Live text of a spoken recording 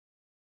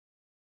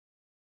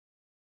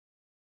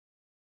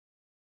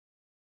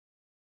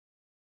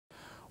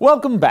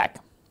Welcome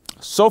back.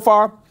 So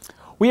far,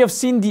 we have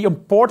seen the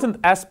important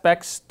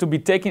aspects to be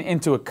taken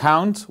into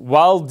account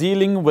while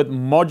dealing with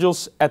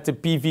modules at the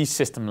PV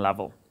system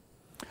level.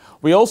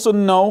 We also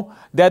know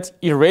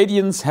that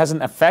irradiance has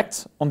an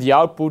effect on the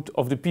output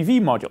of the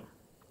PV module.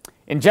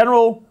 In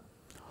general,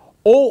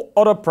 all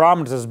other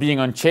parameters being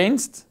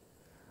unchanged,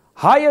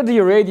 higher the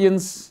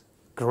irradiance,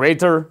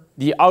 greater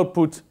the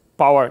output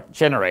power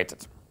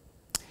generated.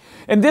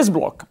 In this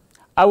block,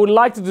 I would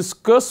like to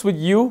discuss with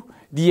you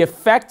the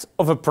effect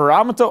of a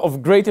parameter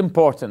of great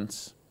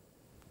importance,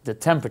 the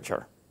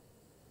temperature.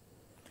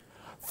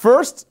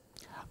 First,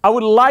 I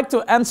would like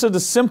to answer the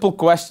simple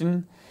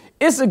question,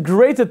 is a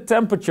greater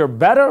temperature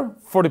better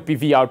for the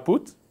PV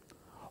output,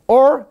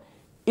 or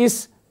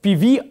is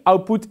PV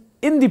output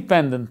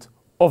independent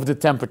of the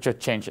temperature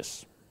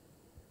changes?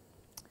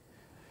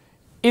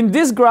 In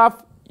this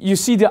graph, you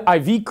see the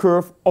IV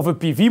curve of a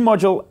PV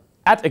module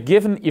at a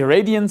given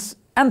irradiance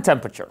and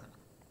temperature.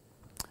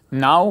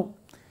 Now,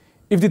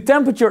 if the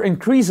temperature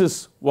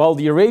increases while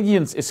the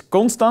irradiance is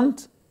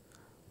constant,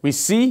 we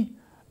see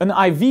an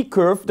IV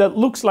curve that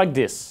looks like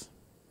this.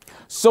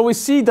 So we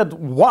see that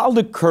while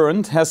the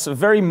current has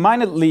very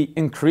minorly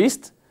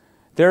increased,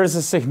 there is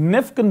a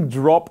significant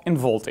drop in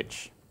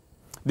voltage.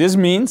 This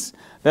means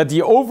that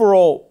the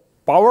overall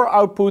power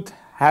output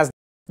has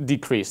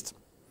decreased.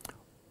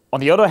 On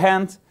the other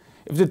hand,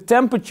 if the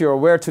temperature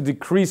were to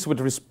decrease with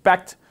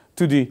respect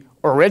to the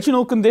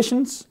original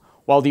conditions,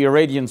 while the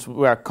irradiance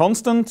were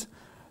constant,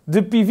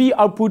 the PV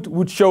output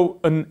would show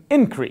an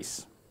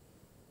increase.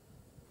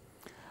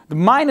 The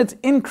minor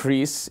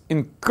increase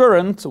in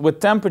current with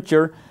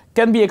temperature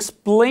can be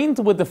explained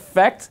with the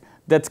fact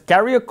that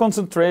carrier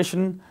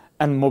concentration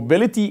and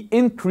mobility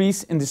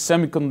increase in the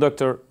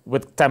semiconductor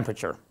with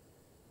temperature.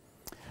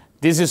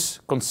 This is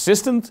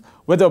consistent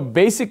with our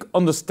basic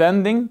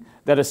understanding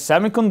that a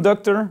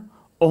semiconductor,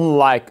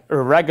 unlike a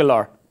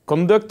regular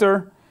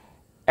conductor,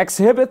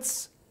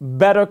 exhibits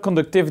better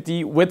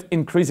conductivity with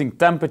increasing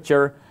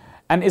temperature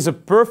and is a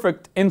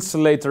perfect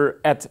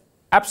insulator at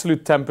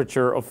absolute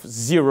temperature of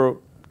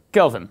 0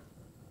 Kelvin.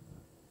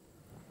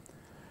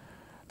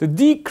 The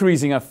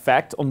decreasing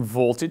effect on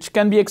voltage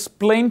can be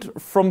explained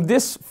from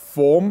this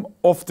form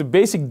of the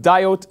basic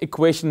diode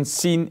equation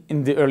seen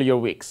in the earlier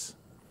weeks.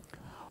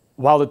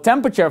 While the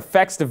temperature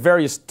affects the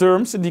various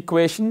terms in the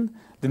equation,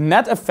 the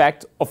net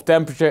effect of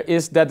temperature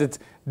is that it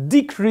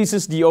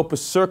decreases the open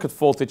circuit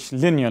voltage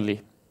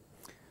linearly.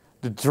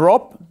 The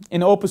drop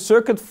in open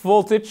circuit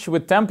voltage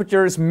with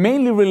temperature is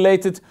mainly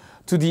related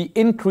to the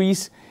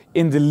increase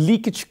in the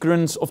leakage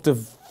currents of the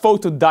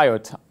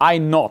photodiode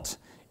I0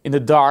 in the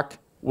dark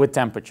with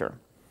temperature.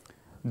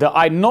 The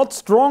I0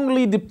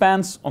 strongly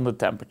depends on the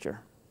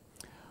temperature.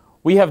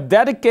 We have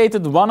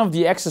dedicated one of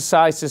the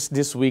exercises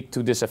this week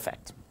to this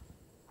effect.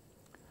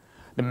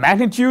 The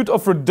magnitude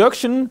of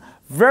reduction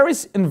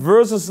varies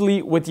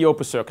inversely with the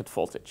open circuit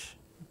voltage.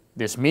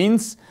 This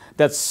means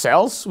that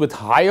cells with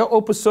higher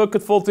open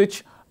circuit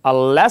voltage are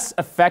less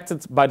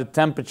affected by the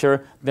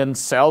temperature than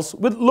cells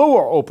with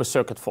lower open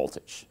circuit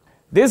voltage.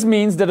 This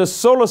means that a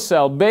solar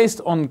cell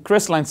based on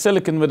crystalline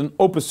silicon with an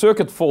open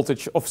circuit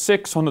voltage of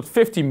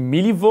 650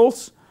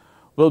 millivolts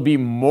will be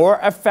more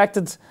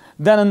affected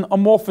than an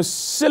amorphous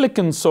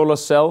silicon solar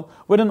cell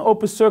with an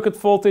open circuit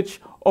voltage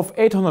of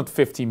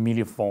 850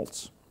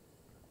 millivolts.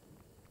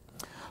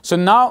 So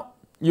now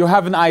you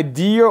have an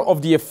idea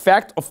of the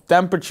effect of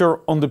temperature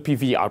on the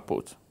PV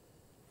output.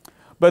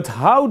 But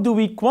how do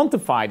we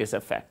quantify this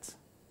effect?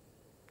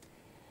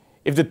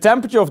 If the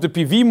temperature of the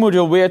PV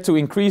module were to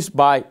increase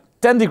by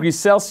 10 degrees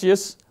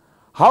Celsius,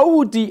 how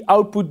would the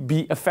output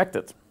be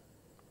affected?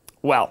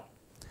 Well,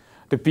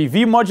 the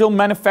PV module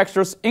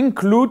manufacturers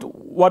include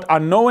what are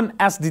known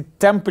as the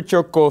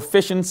temperature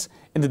coefficients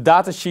in the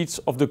datasheets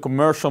of the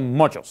commercial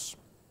modules.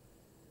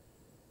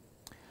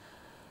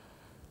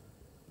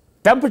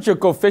 Temperature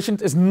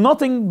coefficient is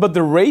nothing but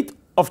the rate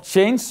of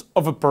change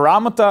of a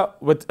parameter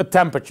with a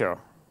temperature.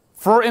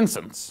 For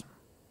instance,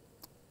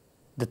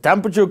 the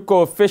temperature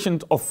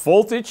coefficient of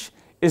voltage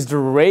is the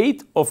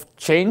rate of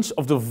change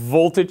of the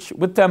voltage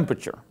with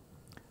temperature.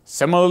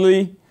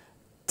 Similarly,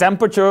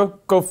 temperature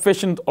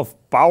coefficient of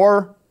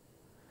power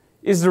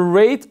is the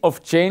rate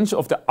of change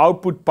of the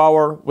output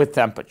power with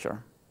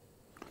temperature.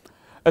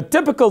 A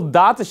typical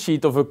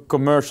datasheet of a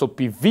commercial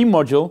PV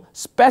module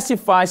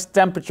specifies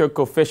temperature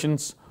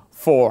coefficients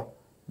for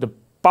the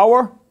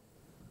power,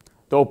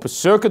 the open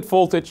circuit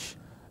voltage,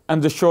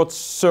 and the short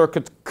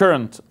circuit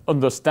current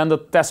under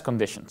standard test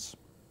conditions.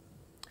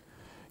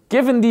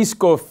 Given these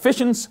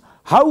coefficients,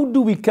 how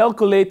do we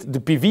calculate the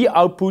PV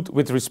output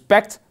with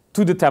respect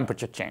to the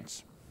temperature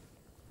change?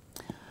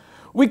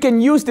 We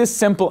can use this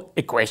simple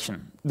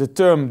equation. The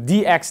term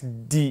dx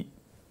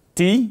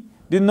dt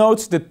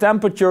denotes the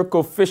temperature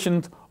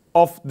coefficient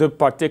of the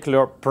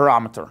particular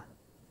parameter.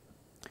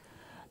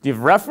 The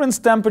reference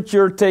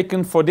temperature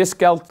taken for this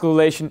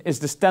calculation is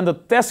the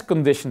standard test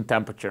condition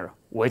temperature,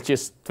 which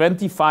is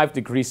 25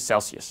 degrees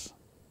Celsius.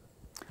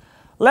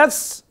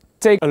 Let's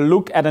take a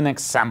look at an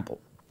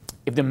example.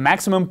 If the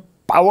maximum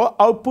power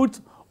output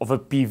of a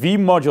PV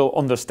module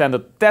under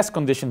standard test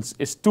conditions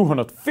is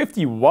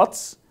 250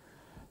 watts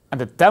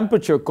and the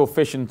temperature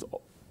coefficient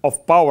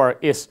of power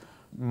is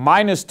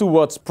 -2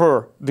 watts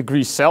per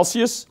degree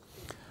Celsius,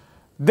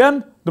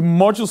 then the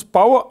module's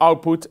power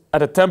output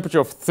at a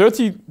temperature of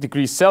 30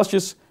 degrees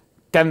Celsius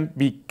can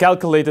be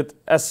calculated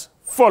as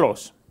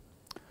follows.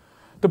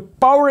 The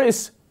power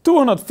is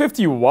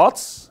 250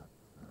 watts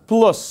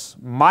plus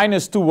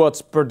 -2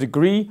 watts per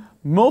degree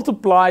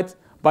multiplied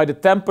by the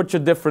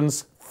temperature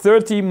difference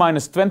 30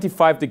 minus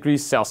 25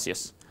 degrees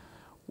Celsius,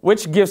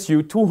 which gives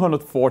you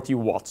 240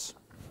 watts.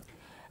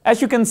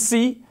 As you can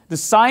see, the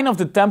sign of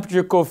the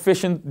temperature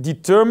coefficient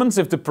determines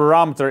if the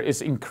parameter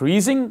is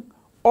increasing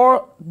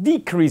or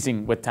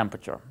decreasing with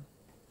temperature.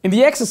 In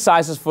the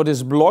exercises for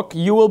this block,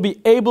 you will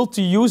be able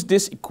to use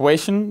this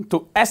equation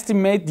to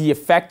estimate the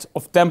effect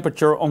of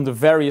temperature on the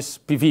various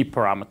PV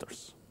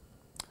parameters.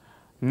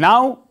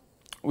 Now,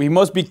 we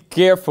must be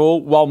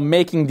careful while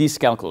making these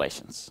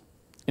calculations.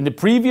 In the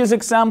previous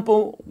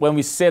example, when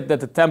we said that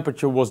the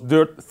temperature was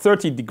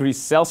 30 degrees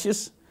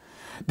Celsius,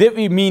 did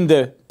we mean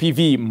the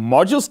PV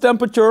module's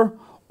temperature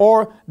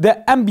or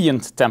the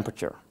ambient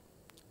temperature?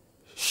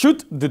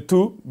 Should the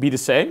two be the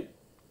same?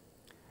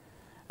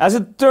 As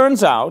it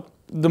turns out,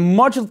 the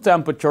module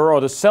temperature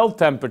or the cell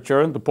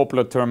temperature, the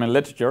popular term in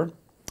literature,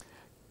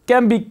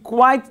 can be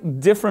quite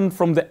different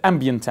from the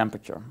ambient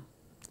temperature.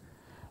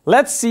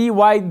 Let's see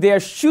why there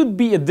should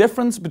be a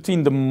difference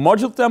between the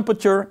module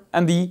temperature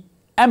and the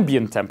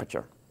ambient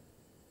temperature.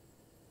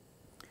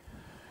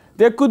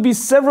 There could be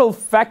several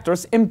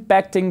factors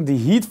impacting the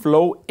heat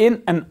flow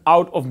in and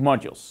out of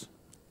modules.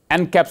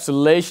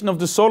 Encapsulation of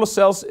the solar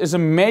cells is a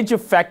major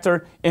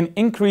factor in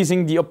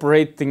increasing the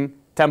operating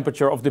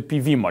temperature of the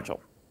PV module.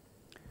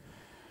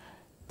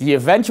 The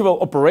eventual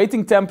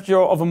operating temperature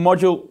of a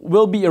module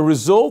will be a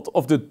result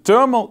of the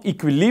thermal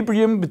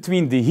equilibrium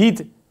between the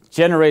heat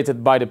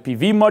generated by the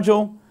PV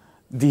module,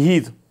 the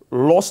heat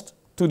lost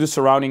to the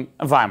surrounding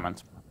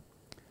environment.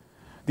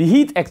 The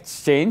heat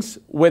exchange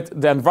with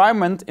the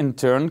environment in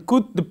turn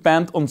could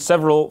depend on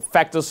several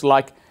factors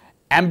like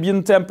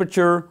ambient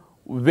temperature,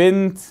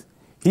 wind,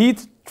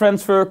 heat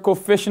transfer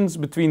coefficients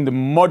between the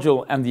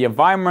module and the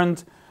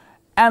environment,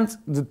 and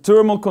the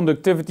thermal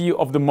conductivity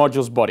of the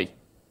module's body.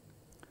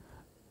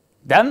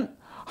 Then,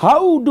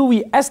 how do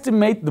we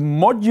estimate the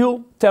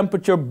module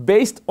temperature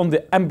based on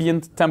the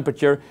ambient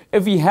temperature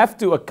if we have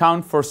to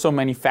account for so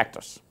many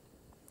factors?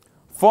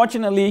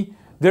 Fortunately,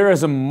 there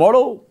is a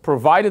model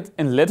provided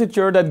in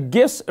literature that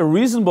gives a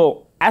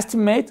reasonable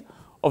estimate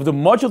of the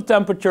module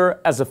temperature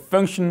as a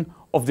function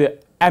of the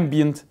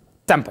ambient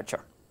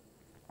temperature.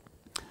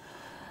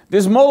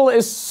 This model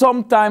is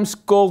sometimes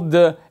called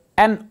the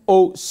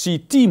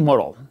NOCT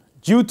model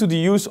due to the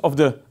use of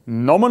the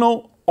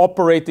nominal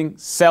operating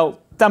cell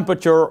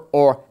temperature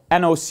or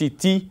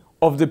NOCT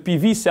of the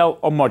PV cell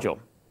or module.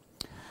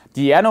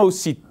 The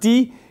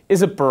NOCT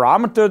is a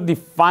parameter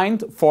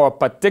defined for a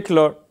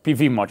particular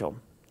PV module.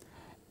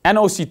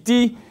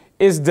 NOCT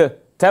is the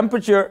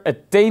temperature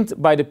attained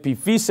by the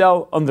PV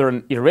cell under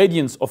an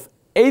irradiance of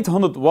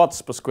 800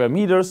 watts per square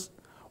meters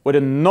with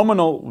a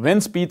nominal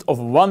wind speed of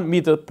 1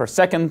 meter per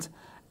second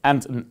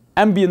and an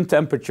ambient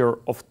temperature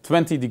of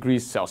 20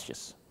 degrees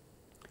Celsius.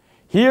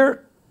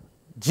 Here,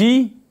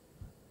 G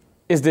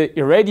is the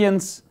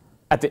irradiance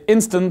at the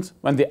instant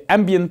when the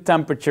ambient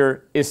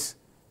temperature is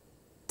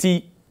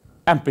T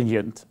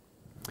ambient.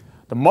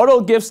 The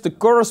model gives the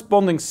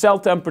corresponding cell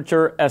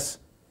temperature as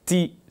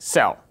T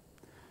cell.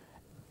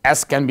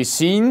 As can be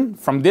seen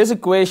from this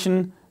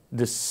equation,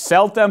 the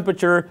cell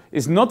temperature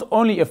is not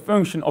only a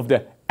function of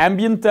the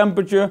ambient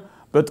temperature,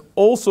 but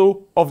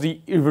also of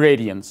the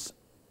irradiance.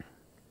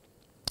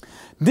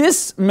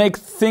 This makes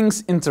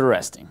things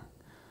interesting,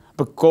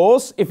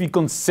 because if we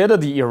consider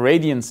the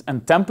irradiance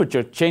and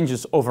temperature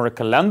changes over a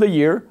calendar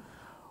year,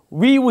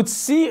 we would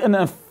see an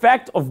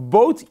effect of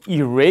both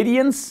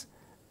irradiance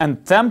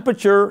and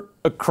temperature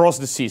across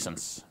the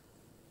seasons.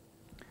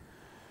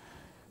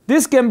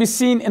 This can be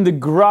seen in the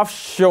graph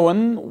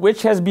shown,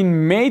 which has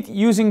been made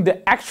using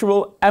the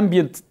actual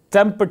ambient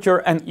temperature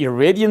and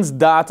irradiance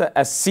data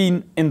as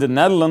seen in the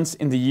Netherlands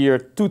in the year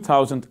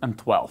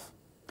 2012.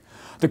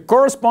 The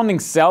corresponding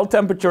cell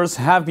temperatures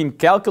have been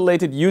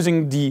calculated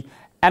using the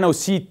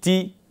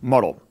NOCT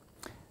model.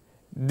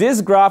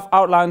 This graph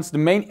outlines the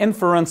main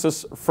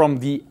inferences from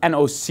the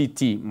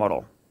NOCT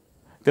model.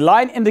 The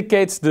line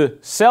indicates the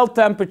cell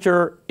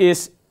temperature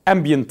is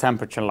ambient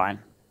temperature line.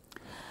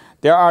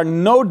 There are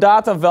no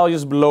data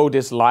values below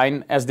this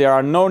line as there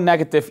are no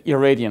negative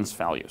irradiance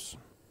values.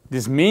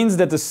 This means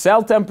that the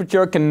cell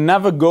temperature can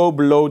never go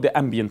below the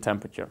ambient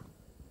temperature.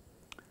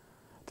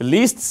 The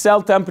least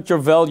cell temperature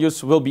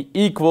values will be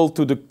equal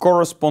to the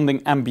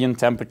corresponding ambient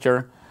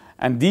temperature,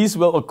 and these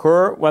will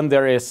occur when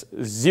there is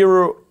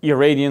zero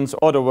irradiance, in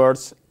other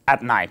words,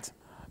 at night.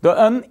 The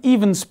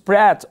uneven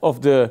spread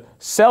of the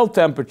cell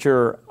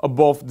temperature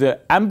above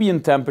the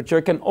ambient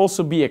temperature can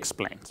also be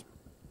explained.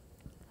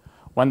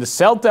 When the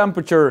cell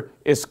temperature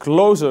is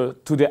closer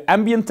to the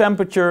ambient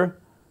temperature,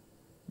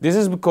 this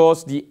is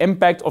because the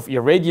impact of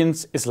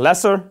irradiance is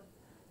lesser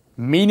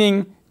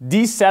meaning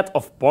these set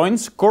of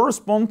points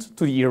correspond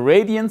to the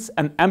irradiance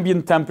and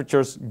ambient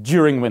temperatures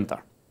during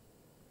winter.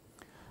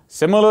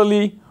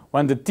 Similarly,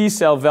 when the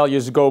T-cell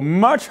values go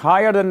much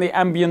higher than the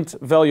ambient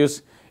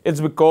values, it's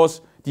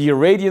because the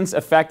irradiance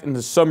effect in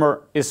the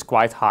summer is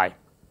quite high.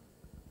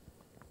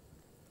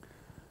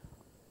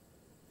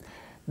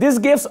 This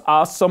gives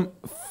us some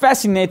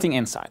fascinating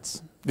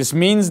insights. This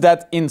means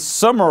that in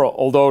summer,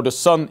 although the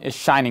sun is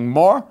shining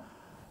more,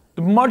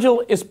 the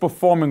module is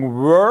performing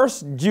worse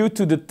due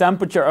to the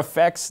temperature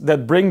effects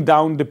that bring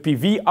down the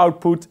PV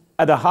output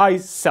at a high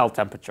cell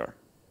temperature.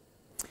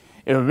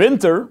 In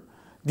winter,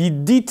 the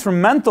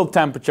detrimental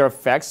temperature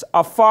effects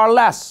are far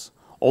less,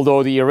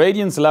 although the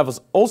irradiance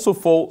levels also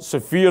fall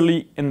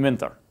severely in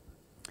winter.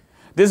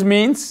 This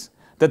means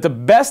that the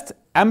best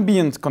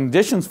ambient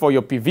conditions for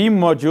your PV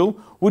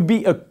module would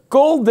be a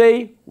cold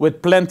day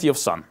with plenty of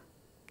sun.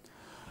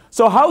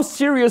 So how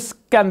serious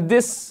can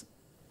this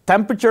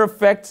temperature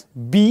effect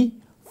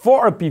be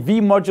for a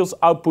PV module's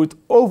output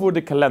over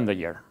the calendar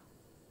year?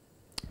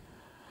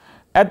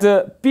 At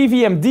the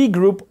PVMD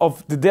group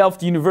of the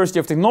Delft University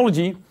of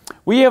Technology,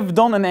 we have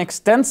done an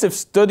extensive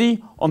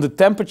study on the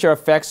temperature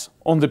effects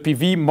on the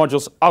PV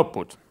module's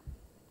output.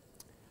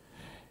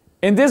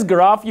 In this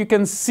graph, you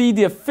can see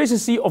the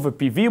efficiency of a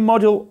PV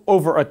module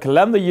over a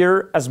calendar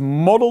year as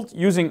modeled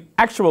using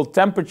actual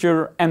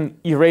temperature and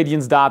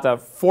irradiance data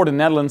for the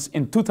Netherlands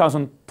in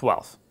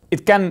 2012.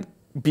 It can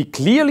be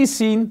clearly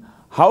seen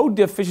how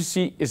the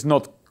efficiency is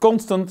not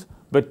constant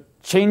but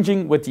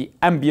changing with the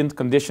ambient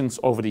conditions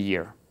over the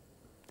year.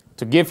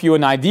 To give you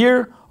an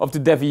idea of the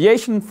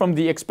deviation from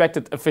the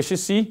expected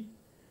efficiency,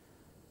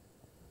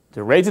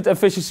 the rated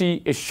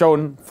efficiency is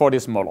shown for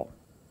this model.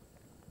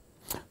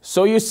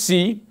 So you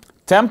see,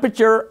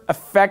 temperature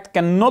effect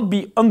cannot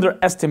be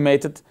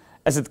underestimated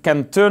as it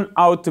can turn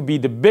out to be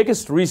the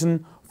biggest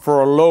reason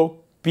for a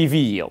low PV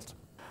yield.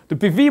 The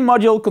PV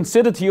module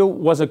considered here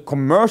was a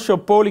commercial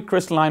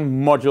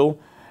polycrystalline module,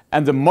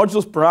 and the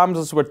module's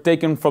parameters were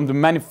taken from the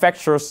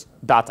manufacturer's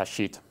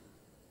datasheet.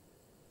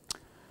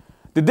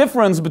 The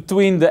difference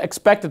between the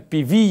expected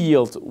PV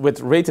yield with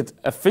rated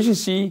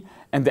efficiency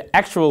and the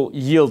actual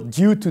yield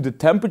due to the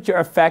temperature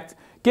effect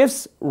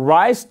gives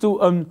rise to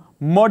a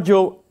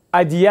module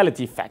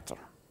ideality factor.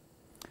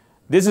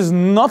 This is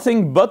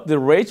nothing but the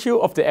ratio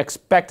of the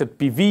expected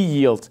PV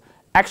yield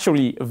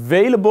actually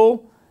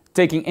available,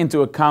 taking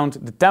into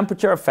account the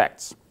temperature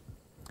effects.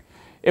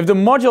 If the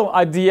module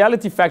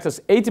ideality factor is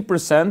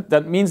 80%,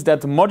 that means that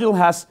the module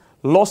has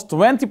lost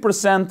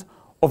 20%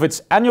 of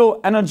its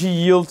annual energy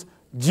yield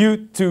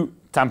due to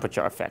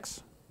temperature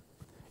effects.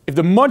 If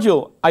the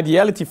module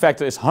ideality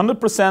factor is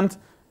 100%,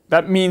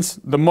 that means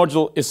the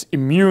module is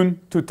immune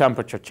to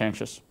temperature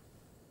changes.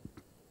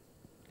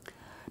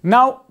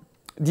 Now,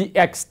 the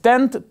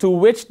extent to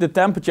which the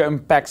temperature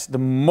impacts the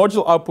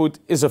module output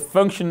is a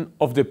function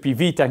of the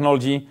PV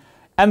technology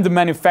and the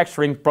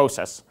manufacturing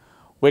process,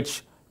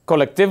 which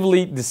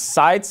collectively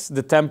decides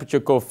the temperature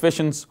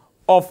coefficients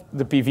of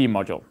the PV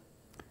module.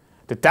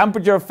 The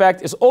temperature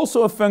effect is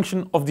also a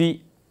function of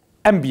the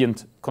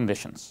ambient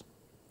conditions.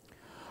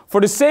 For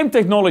the same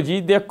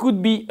technology, there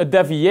could be a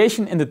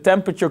deviation in the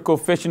temperature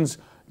coefficients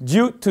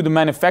due to the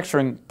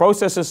manufacturing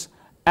processes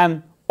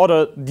and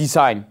other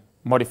design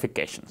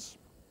modifications.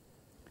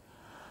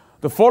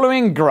 The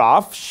following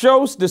graph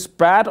shows the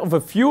spread of a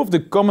few of the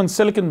common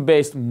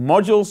silicon-based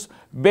modules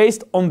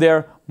based on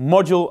their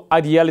module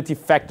ideality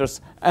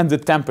factors and the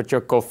temperature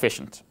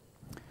coefficient.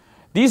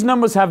 These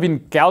numbers have been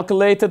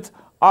calculated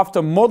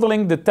after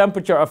modeling the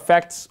temperature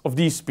effects of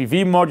these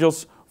PV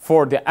modules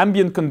for the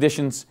ambient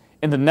conditions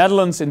in the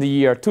Netherlands in the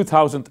year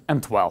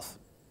 2012.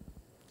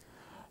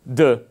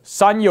 The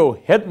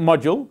Sanyo HIT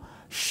module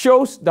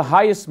shows the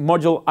highest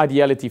module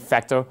ideality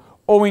factor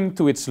owing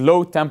to its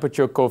low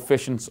temperature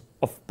coefficients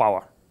of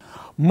power.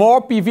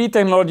 More PV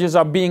technologies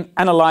are being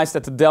analyzed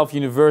at the Delft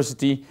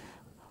University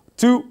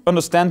to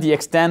understand the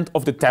extent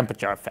of the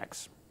temperature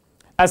effects.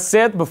 As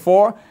said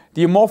before,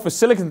 the amorphous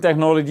silicon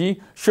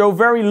technology show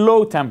very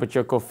low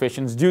temperature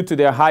coefficients due to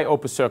their high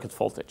open circuit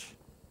voltage.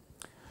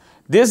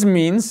 This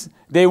means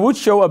they would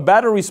show a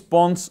better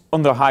response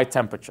under high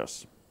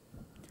temperatures.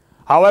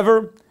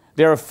 However,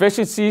 their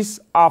efficiencies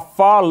are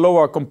far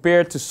lower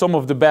compared to some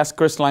of the best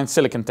crystalline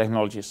silicon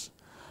technologies.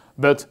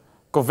 But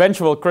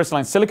conventional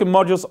crystalline silicon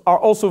modules are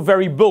also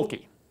very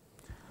bulky.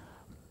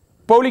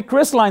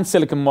 Polycrystalline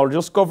silicon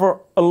modules cover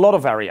a lot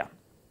of area.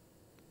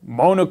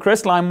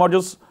 Monocrystalline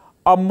modules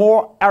are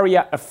more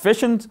area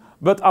efficient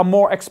but are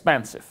more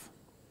expensive.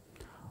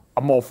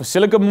 Amorphous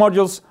silicon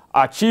modules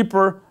are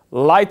cheaper,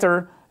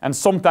 lighter and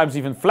sometimes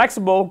even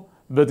flexible,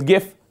 but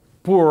give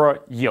poorer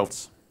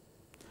yields.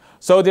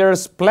 So there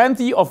is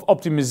plenty of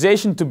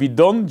optimization to be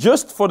done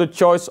just for the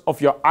choice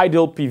of your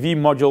ideal PV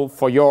module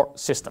for your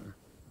system.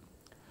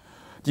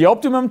 The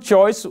optimum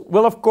choice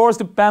will of course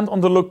depend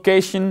on the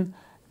location,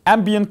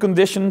 ambient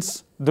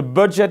conditions, the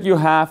budget you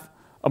have,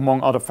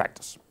 among other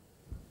factors.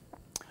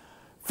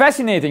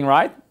 Fascinating,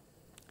 right?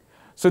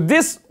 So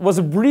this was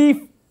a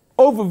brief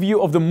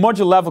overview of the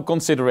module level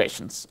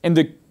considerations. In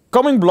the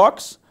coming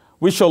blocks,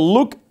 we shall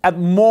look at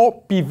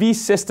more PV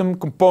system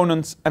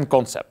components and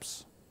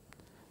concepts.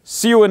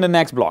 See you in the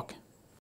next block.